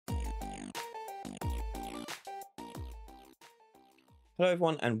Hello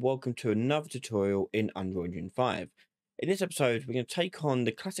everyone and welcome to another tutorial in Unreal Engine 5. In this episode we're going to take on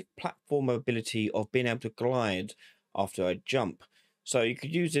the classic platformer ability of being able to glide after a jump. So you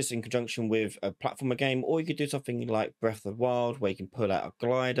could use this in conjunction with a platformer game, or you could do something like Breath of the Wild where you can pull out a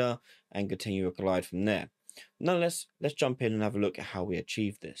glider and continue a glide from there. Nonetheless, let's jump in and have a look at how we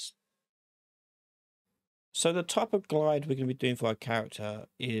achieve this. So the type of glide we're going to be doing for our character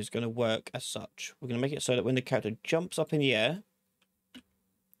is going to work as such. We're going to make it so that when the character jumps up in the air,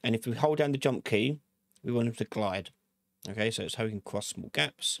 and if we hold down the jump key, we want him to glide. Okay, so it's how we can cross small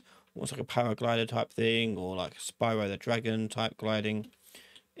gaps. Almost like a paraglider type thing, or like Spyro the Dragon type gliding.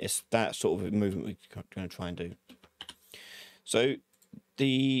 It's that sort of movement we're going to try and do. So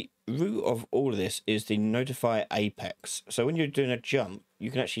the root of all of this is the notify apex. So when you're doing a jump, you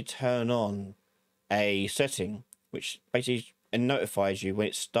can actually turn on a setting which basically notifies you when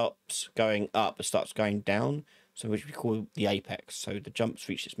it stops going up, it starts going down. So which we call the apex. So the jump's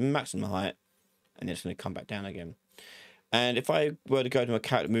reached its maximum height and then it's going to come back down again. And if I were to go to a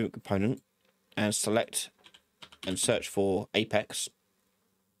character movement component and select and search for apex,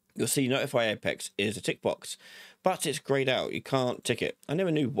 you'll see notify apex is a tick box, but it's grayed out. You can't tick it. I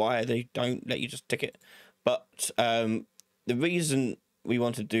never knew why they don't let you just tick it, but the reason we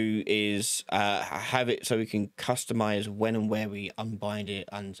want to do is have it so we can customize when and where we unbind it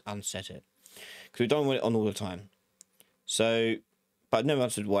and unset it, because we don't want it on all the time. So, but I never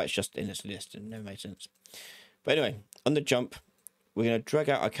understood why it's just in this list, and it never made sense. But anyway, on the jump, we're going to drag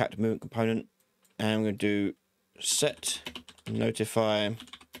out our character movement component, and we're going to do set notify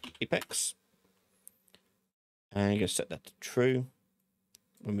apex, and you're going to set that to true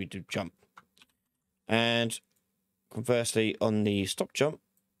when we do jump. And conversely, on the stop jump,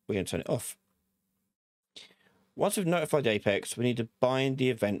 we're going to turn it off. Once we've notified the apex, we need to bind the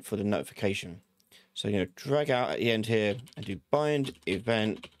event for the notification. So you're going to drag out at the end here and do bind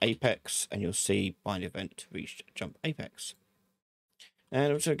event apex, and you'll see bind event reached jump apex. And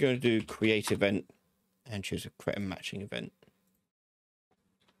I'm also going to do create event and choose a create a matching event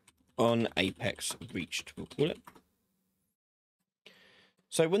on apex reached, we'll call it.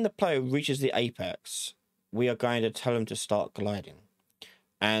 So when the player reaches the apex, we are going to tell them to start gliding.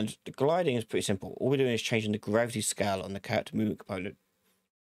 And the gliding is pretty simple. All we're doing is changing the gravity scale on the character movement component.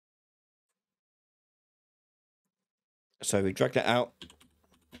 So we drag that out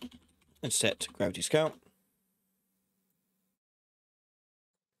and set gravity scale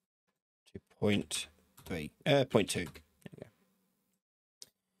to 0.2. There we go.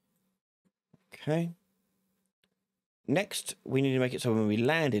 Okay. Next, we need to make it so when we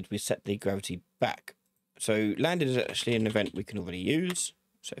landed, we set the gravity back. So landed is actually an event we can already use.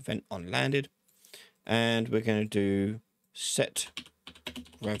 So event on landed, and we're going to do set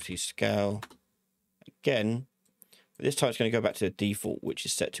gravity scale again. But this time it's going to go back to the default, which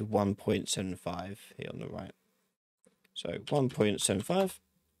is set to 1.75 here on the right. So 1.75,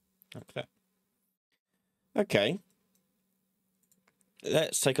 like that. Okay.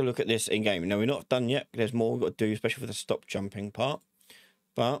 Let's take a look at this in game. Now we're not done yet. There's more we've got to do, especially for the stop jumping part.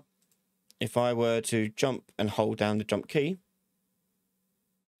 But if I were to jump and hold down the jump key,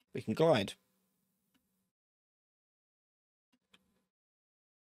 we can glide.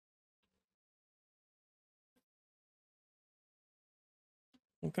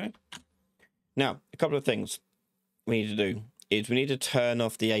 Okay. Now, a couple of things we need to do is we need to turn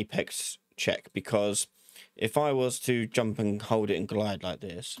off the apex check, because if I was to jump and hold it and glide like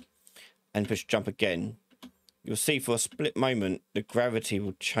this and push jump again, you'll see for a split moment the gravity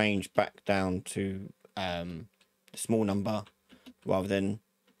will change back down to the small number rather than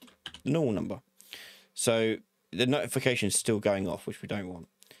the normal number. So the notification is still going off, which we don't want.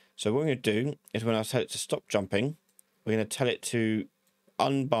 So what we're going to do is when I tell it to stop jumping, we're going to tell it to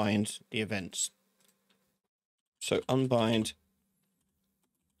unbind the events. So unbind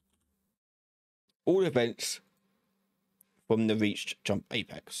all events from the reached jump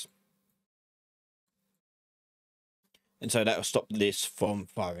apex. And so that will stop this from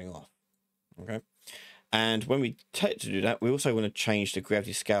firing off. Okay. And when we tell it to do that, we also want to change the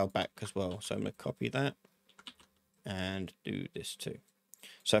gravity scale back as well. So I'm going to copy that and do this too.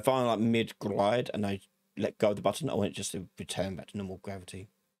 So if I'm like mid glide and I let go of the button, I want it just to return back to normal gravity.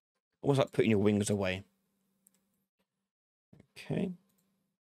 Almost like putting your wings away. Okay.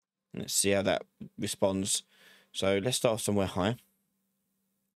 Let's see how that responds. So let's start somewhere high.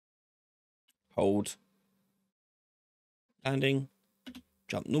 Hold. Landing.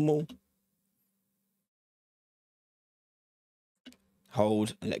 Jump normal.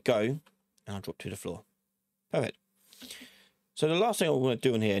 Hold and let go. And I'll drop to the floor. Perfect. So the last thing I want to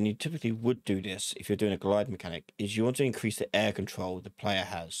do in here, and you typically would do this if you're doing a glide mechanic, is you want to increase the air control the player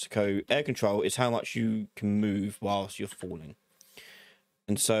has. So air control is how much you can move whilst you're falling.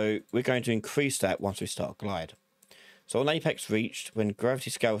 And so we're going to increase that once we start glide. So on apex reached, when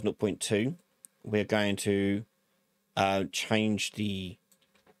gravity scale is 0.2, we're going to change the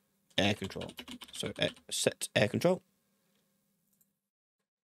air control. So set air control.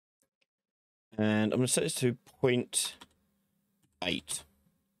 And I'm going to set this to 0.8.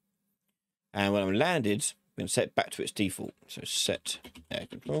 And when I'm landed, I'm going to set it back to its default. So set air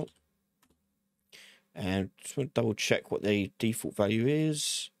control. And just want to double check what the default value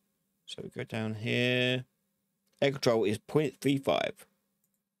is. So we go down here. Air control is 0.35.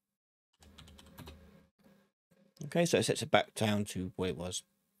 Okay, so it sets it back down to what it was.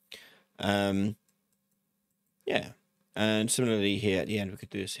 Yeah. And similarly here at the end, we could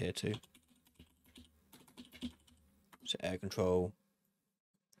do this here too. So air control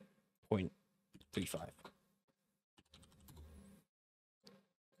 0.35.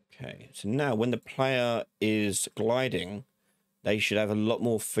 Okay, so now when the player is gliding, they should have a lot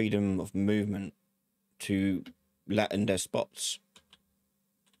more freedom of movement to land in their spots.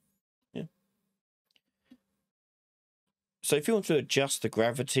 Yeah. So if you want to adjust the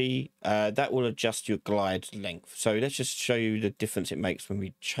gravity, that will adjust your glide length. So let's just show you the difference it makes when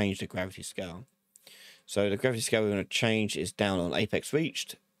we change the gravity scale. So the gravity scale we're going to change is down on apex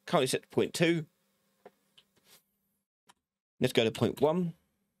reached. Currently set to 0.2. Let's go to 0.1.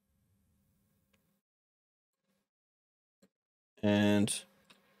 And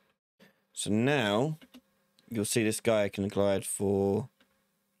so now you'll see this guy can glide for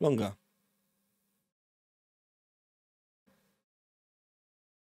longer.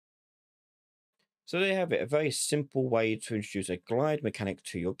 So there you have it, a very simple way to introduce a glide mechanic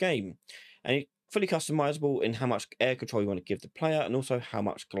to your game. And it's fully customizable in how much air control you want to give the player and also how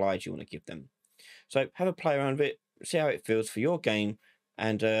much glide you want to give them. So have a play around with it, see how it feels for your game,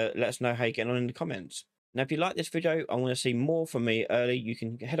 and let us know how you're getting on in the comments. Now, if you like this video and want to see more from me early, you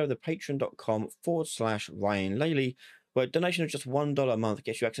can head over to patreon.com/Ryan Laley, where a donation of just $1 a month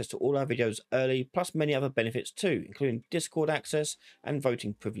gets you access to all our videos early, plus many other benefits too, including Discord access and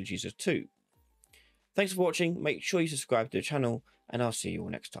voting privileges too. Thanks for watching, make sure you subscribe to the channel, and I'll see you all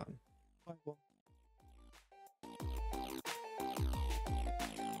next time. Bye.